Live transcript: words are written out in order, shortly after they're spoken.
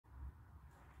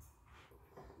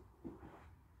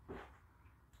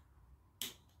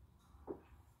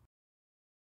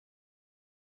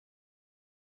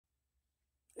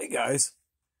Hey guys,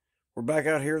 we're back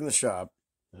out here in the shop.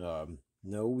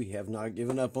 No, we have not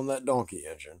given up on that donkey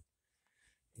engine.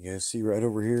 You guys see right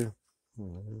over here?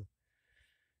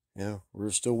 Yeah,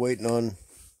 we're still waiting on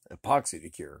epoxy to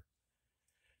cure.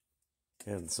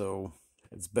 And so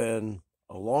it's been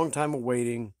a long time of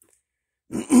waiting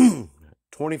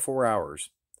 24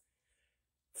 hours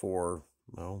for,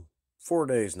 well, 4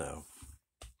 days now.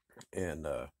 And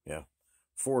yeah,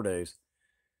 4 days.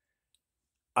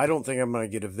 I don't think I'm going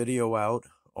to get a video out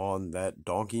on that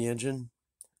donkey engine.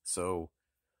 So,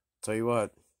 tell you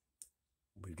what,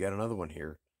 we've got another one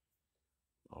here.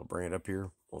 I'll bring it up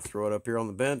here. We'll throw it up here on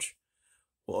the bench.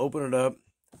 We'll open it up.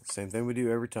 Same thing we do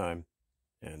every time.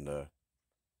 And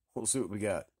we'll see what we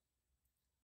got.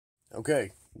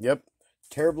 Okay. Yep.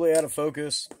 Terribly out of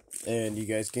focus. And you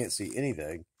guys can't see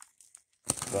anything.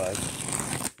 But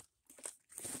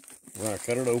we're going to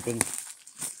cut it open.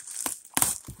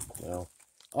 Well,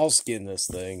 I'll skin this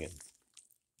thing and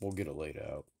we'll get it laid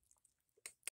out.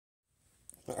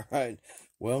 All right.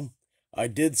 Well, I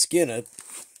did skin it.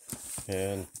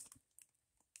 And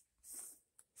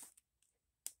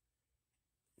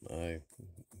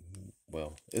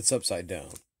well, it's upside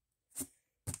down.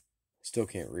 Still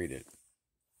can't read it.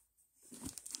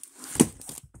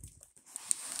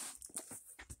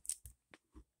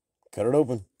 Cut it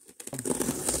open.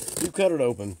 You cut it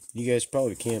open. You guys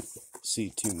probably can't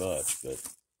see too much, but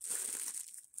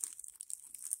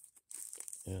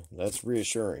yeah, that's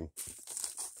reassuring.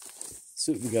 Let's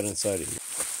see what we got inside of here.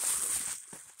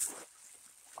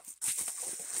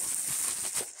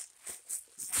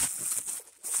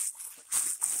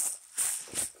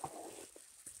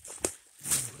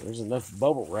 There's enough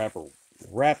bubble wrap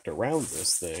wrapped around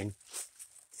this thing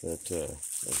that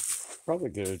I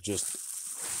probably could have just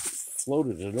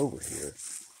floated it over here.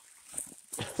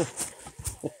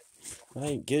 I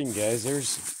ain't kidding, guys.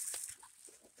 There's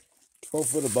 12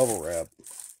 foot of bubble wrap.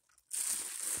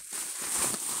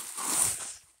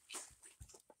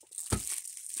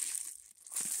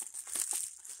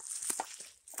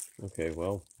 Okay,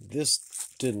 well, this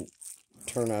didn't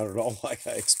turn out at all like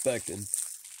I expected.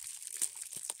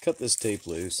 Cut this tape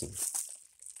loose and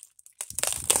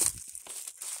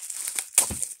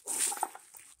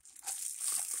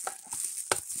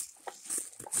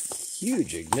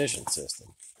huge ignition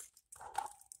system.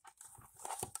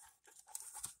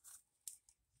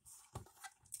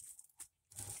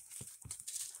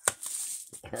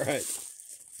 All right,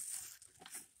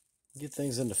 get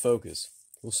things into focus.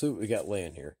 We'll see what we got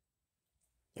laying here.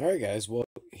 All right, guys. Well,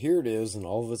 here it is in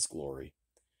all of its glory.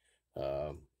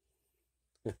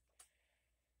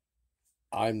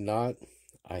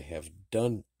 I have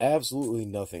done absolutely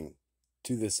nothing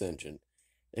to this engine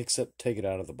except take it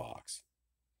out of the box.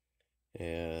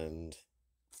 And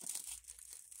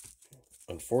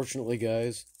unfortunately,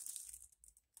 guys,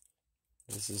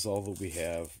 this is all that we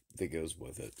have that goes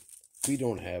with it. We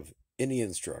don't have any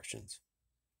instructions.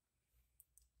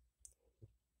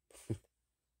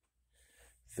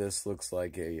 This looks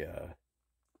like a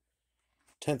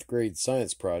 10th grade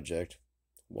science project.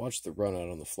 Watch the run out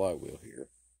on the flywheel here.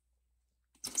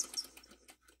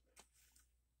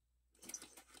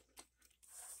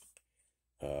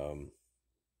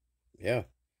 Yeah.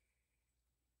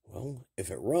 Well,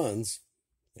 if it runs,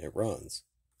 it runs.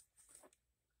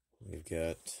 We've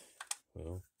got,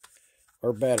 well,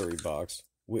 our battery box,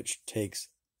 which takes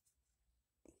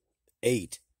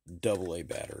 8 AA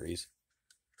batteries.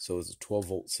 So it's a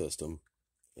 12-volt system.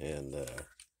 And,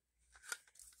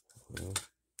 well,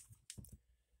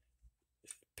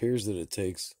 it appears that it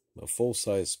takes a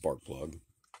full-size spark plug.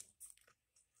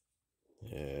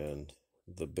 And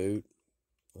the boot,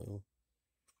 well,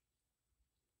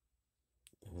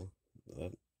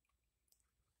 that,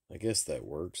 I guess that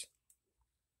works.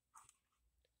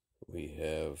 We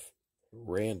have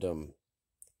random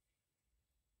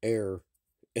air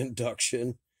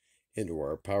induction into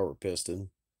our power piston.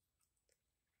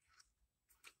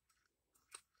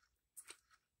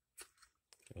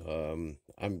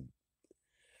 I'm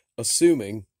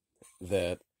assuming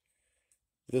that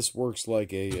this works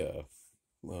like a,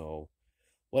 well,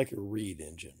 like a Reed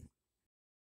engine.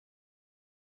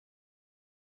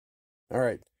 All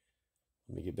right,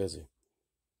 let me get busy.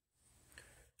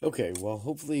 Okay, well,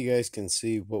 hopefully you guys can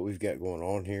see what we've got going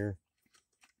on here.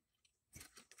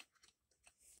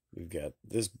 We've got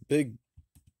this big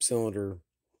cylinder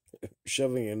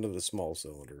shoving into the small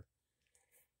cylinder.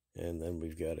 And then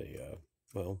we've got a,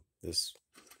 well, this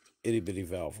itty-bitty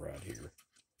valve right here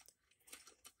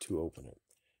to open it.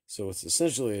 So it's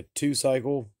essentially a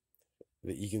 2-cycle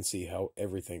that you can see how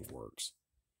everything works.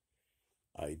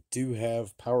 I do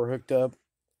have power hooked up.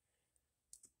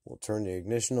 We'll turn the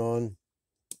ignition on.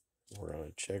 We're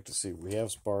going to check to see if we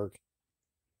have spark.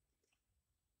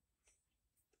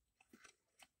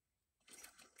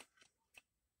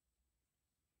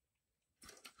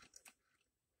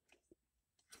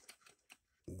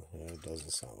 It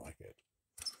doesn't sound like it.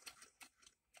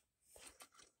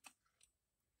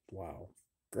 Wow.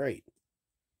 Great.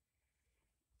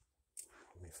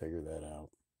 Let me figure that out.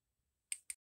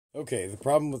 Okay, the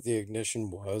problem with the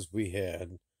ignition was we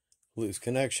had loose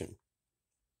connection.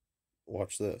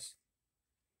 Watch this.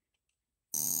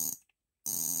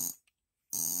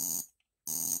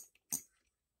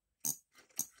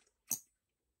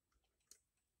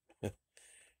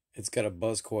 It's got a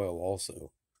buzz coil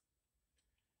also.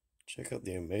 Check out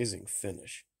the amazing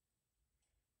finish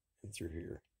through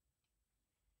here.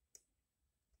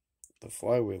 The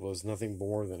flywheel is nothing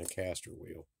more than a caster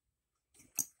wheel.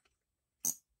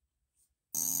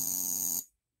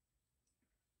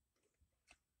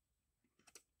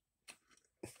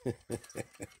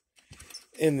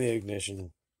 In the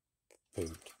ignition,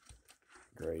 pooped.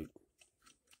 Great.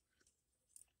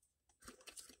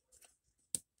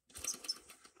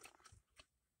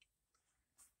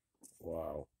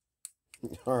 Wow.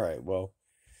 All right, well,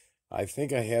 I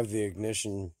think I have the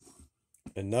ignition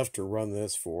enough to run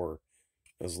this for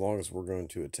as long as we're going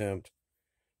to attempt,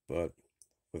 but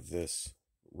with this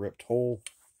ripped hole,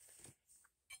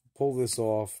 pull this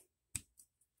off.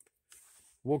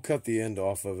 We'll cut the end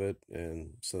off of it,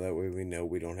 and so that way we know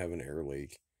we don't have an air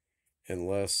leak,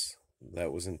 unless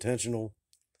that was intentional.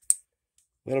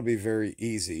 That'll be very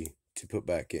easy to put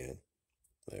back in.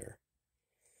 There.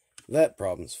 That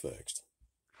problem's fixed.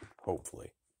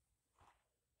 Hopefully.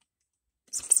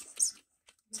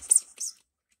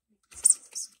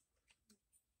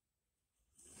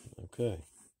 Okay.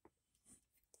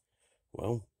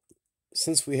 Well,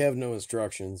 since we have no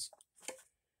instructions,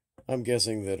 I'm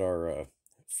guessing that our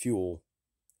fuel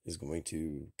is going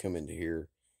to come into here.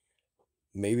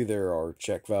 Maybe there are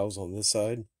check valves on this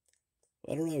side.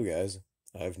 I don't know, guys.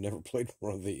 I've never played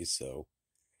one of these, so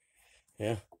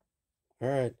yeah. All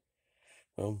right.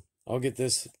 Well, I'll get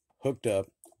this hooked up.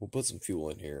 We'll put some fuel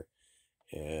in here,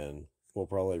 and we'll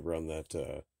probably run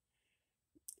that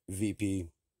VP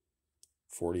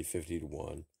 4050 to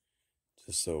 1,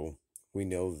 just so we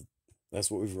know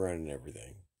that's what we've run and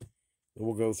everything. And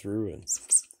we'll go through and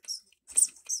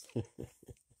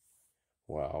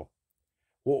wow.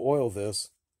 We'll oil this.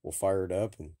 We'll fire it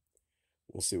up, and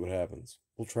we'll see what happens.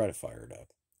 We'll try to fire it up.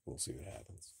 We'll see what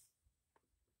happens.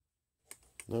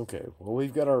 Okay, well,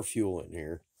 we've got our fuel in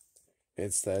here.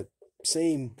 It's that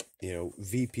same,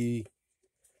 VP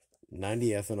 90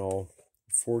 ethanol,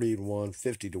 40 to 1,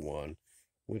 50 to 1,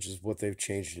 which is what they've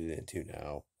changed it into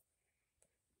now.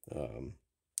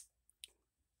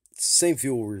 Same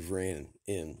fuel we've ran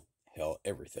in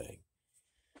everything.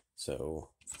 So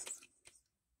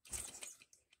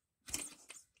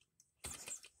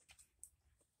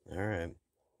all right,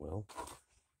 well,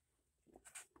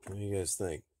 what do you guys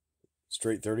think?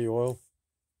 Straight 30 oil?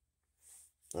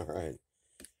 All right,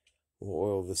 we'll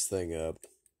oil this thing up,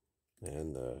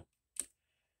 and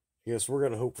I guess we're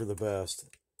gonna hope for the best.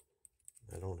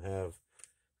 I don't have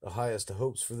the highest of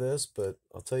hopes for this, but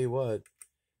I'll tell you what,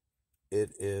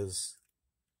 it is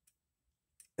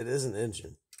an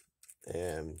engine,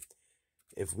 and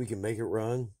if we can make it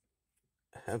run,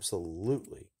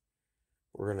 absolutely,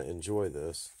 we're gonna enjoy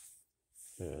this.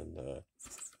 And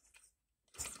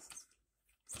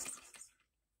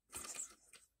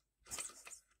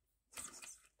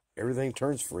everything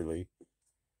turns freely.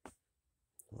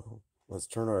 Well, let's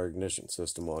turn our ignition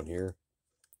system on here.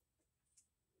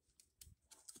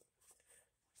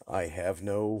 I have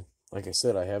no, like I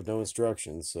said, I have no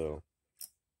instructions, so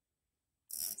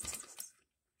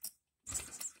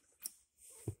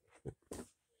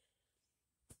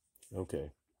okay.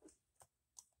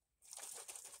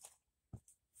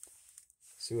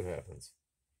 See what happens.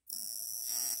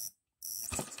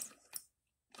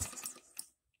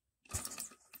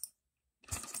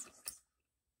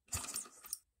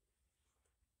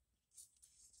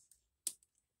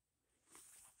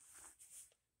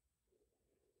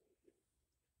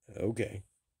 Okay.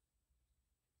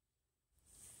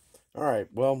 All right.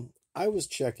 Well, I was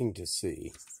checking to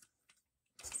see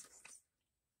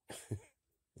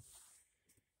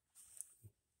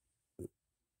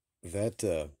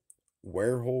that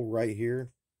wear hole right here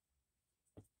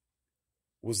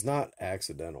was not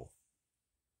accidental.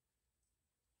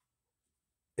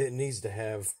 It needs to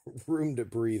have room to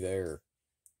breathe air.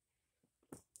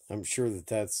 I'm sure that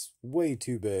that's way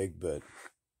too big, but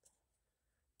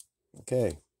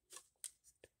okay.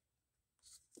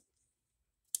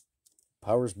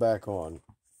 Power's back on.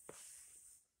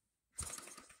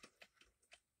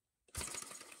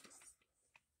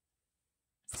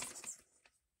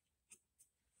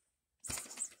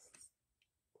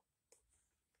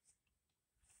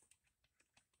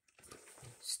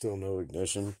 Still no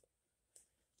ignition.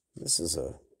 This is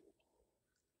a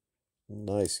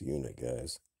nice unit,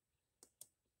 guys.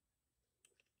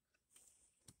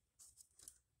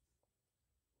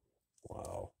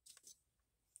 Wow.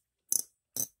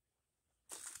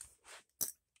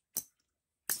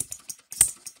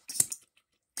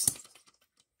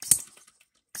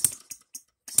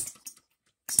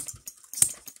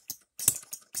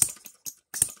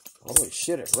 Holy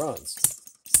shit, it runs.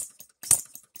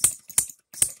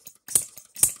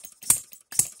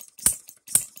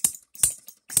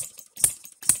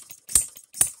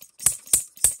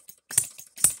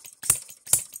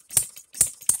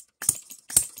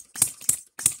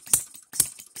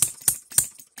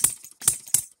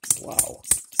 Wow.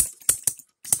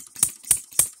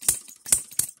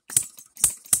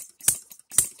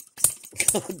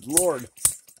 Good Lord.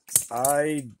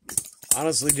 I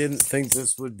honestly didn't think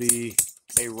this would be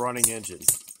a running engine.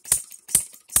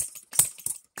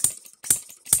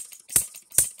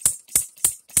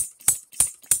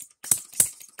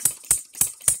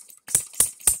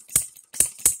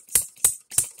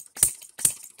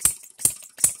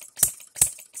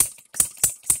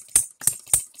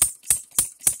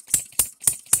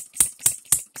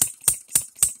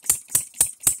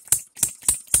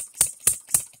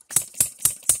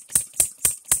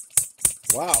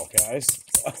 Wow, guys.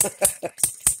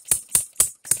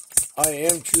 I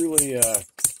am truly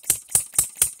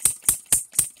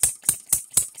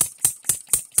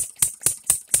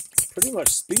pretty much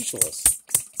speechless.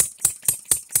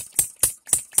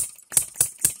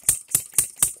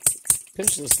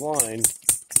 Pinch this line.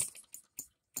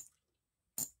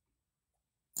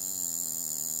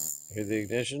 Hear the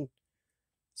ignition.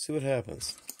 See what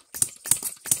happens.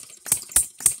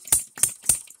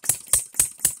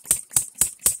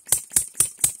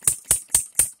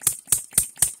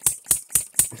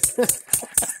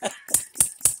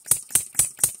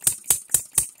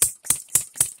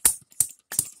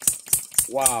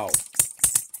 Wow.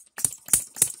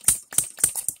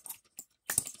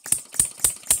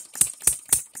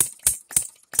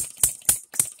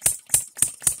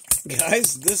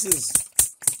 Guys, this is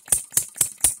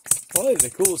probably the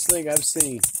coolest thing I've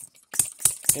seen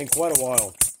in quite a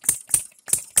while.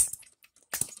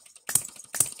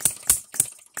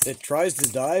 It tries to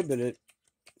die, but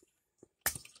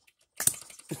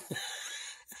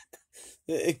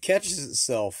it catches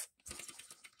itself.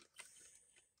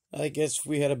 I guess if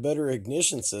we had a better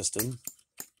ignition system.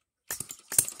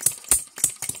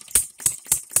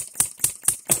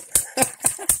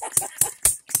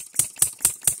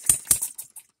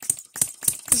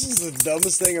 This is the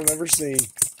dumbest thing I've ever seen.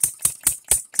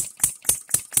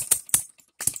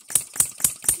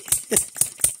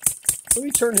 Let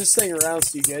me turn this thing around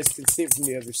so you guys can see it from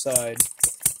the other side.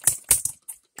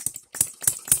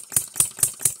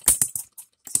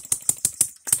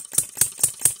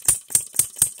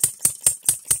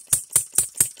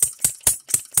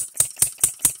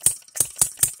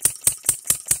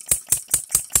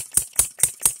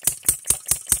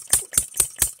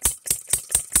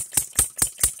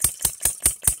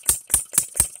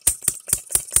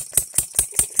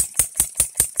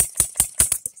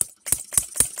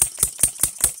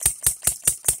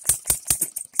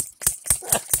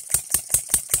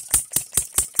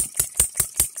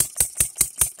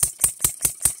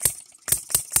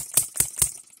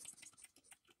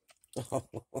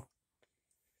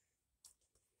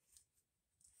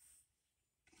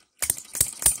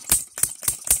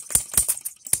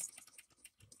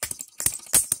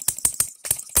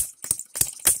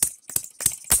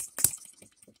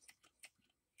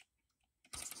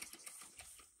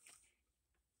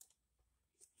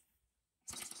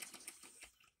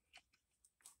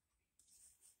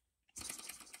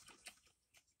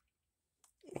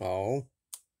 Oh,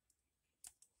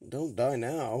 don't die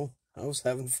now. I was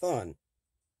having fun.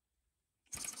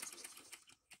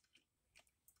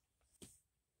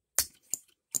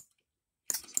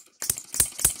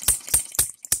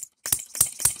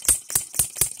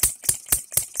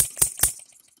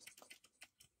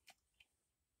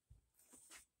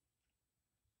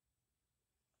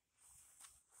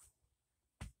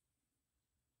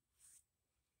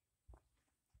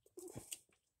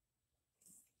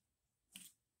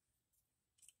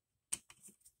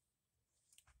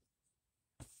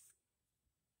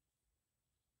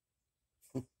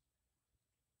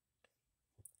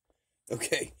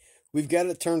 Okay, we've got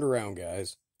it turned around,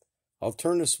 guys. I'll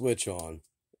turn the switch on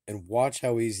and watch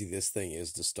how easy this thing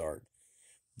is to start.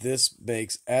 This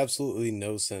makes absolutely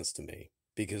no sense to me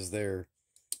because the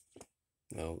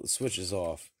switch is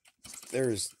off.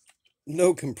 There's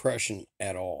no compression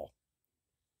at all.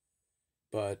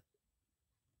 But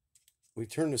we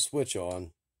turn the switch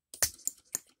on.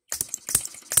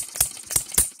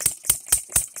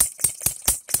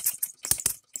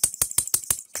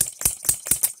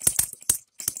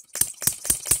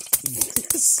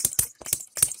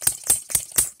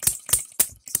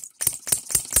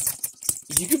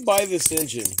 You could buy this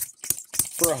engine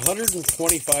for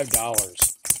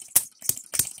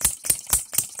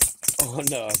 $125 on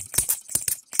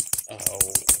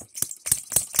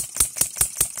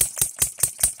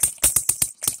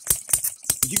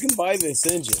you can buy this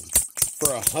engine for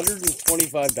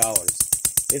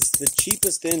 $125. It's the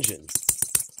cheapest engine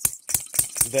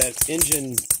that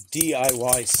Engine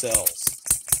DIY sells.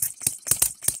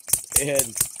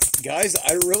 And guys,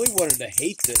 I really wanted to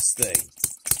hate this thing.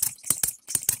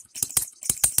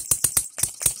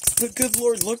 But good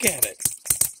Lord, look at it.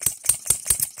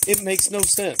 It makes no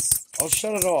sense. I'll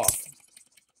shut it off.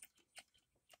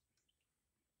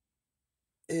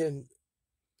 And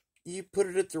you put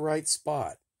it at the right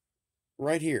spot.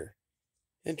 Right here.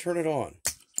 And turn it on.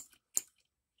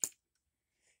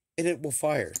 And it will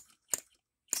fire.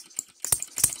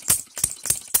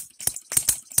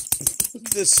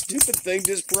 This stupid thing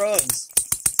just runs.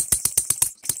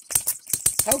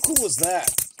 How cool is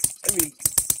that? I mean,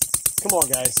 come on,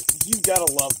 guys. You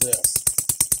gotta love this.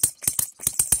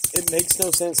 It makes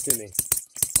no sense to me.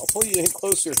 I'll pull you in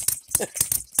closer.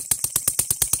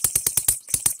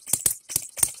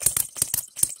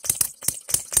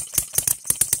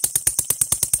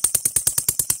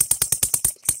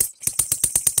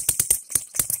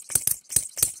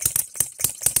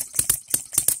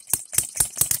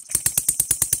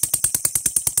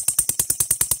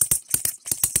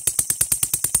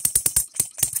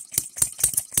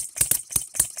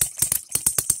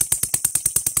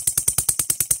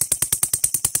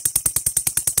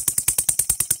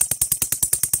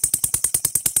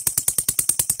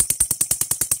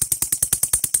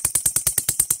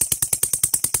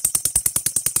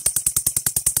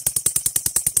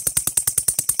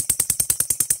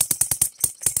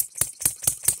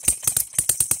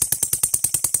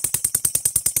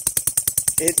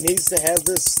 It needs to have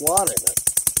this slot in it.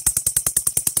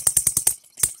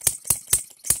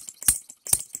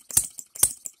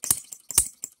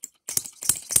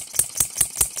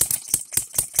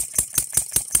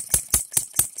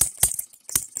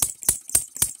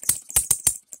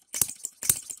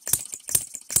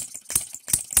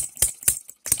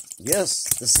 Yes,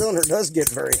 the cylinder does get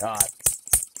very hot.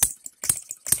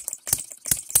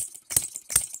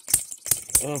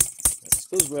 I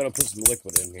suppose we ought to put some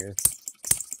liquid in here.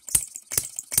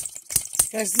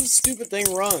 Guys, this stupid thing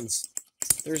runs.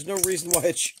 There's no reason why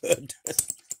it should.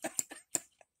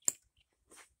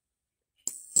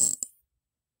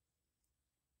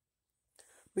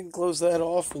 We can close that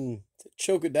off and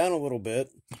choke it down a little bit.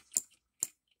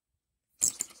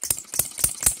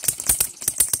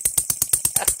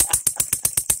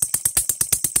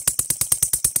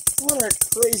 What a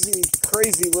crazy,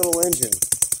 crazy little engine.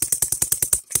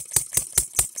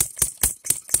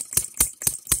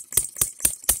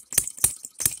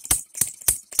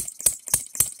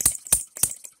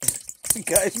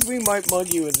 Guys, we might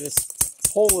mug you with this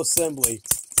whole assembly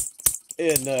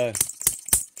and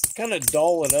kind of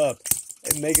doll it up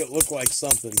and make it look like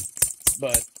something.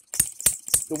 But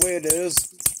the way it is,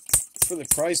 for the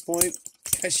price point,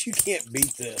 guys, you can't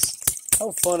beat this.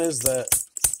 How fun is that?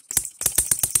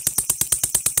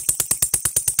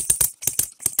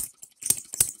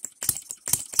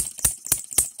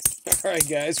 Alright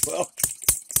guys, well,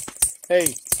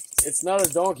 hey, it's not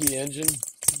a donkey engine.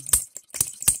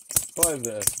 Probably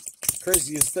the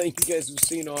craziest thing you guys have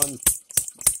seen on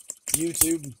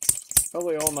YouTube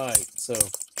probably all night. So,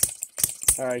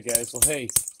 alright guys, well hey,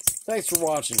 thanks for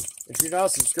watching. If you're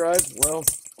not subscribed, well,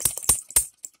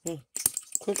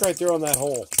 click right there on that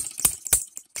hole.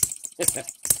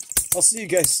 I'll see you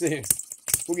guys soon.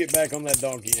 We'll get back on that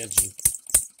donkey engine.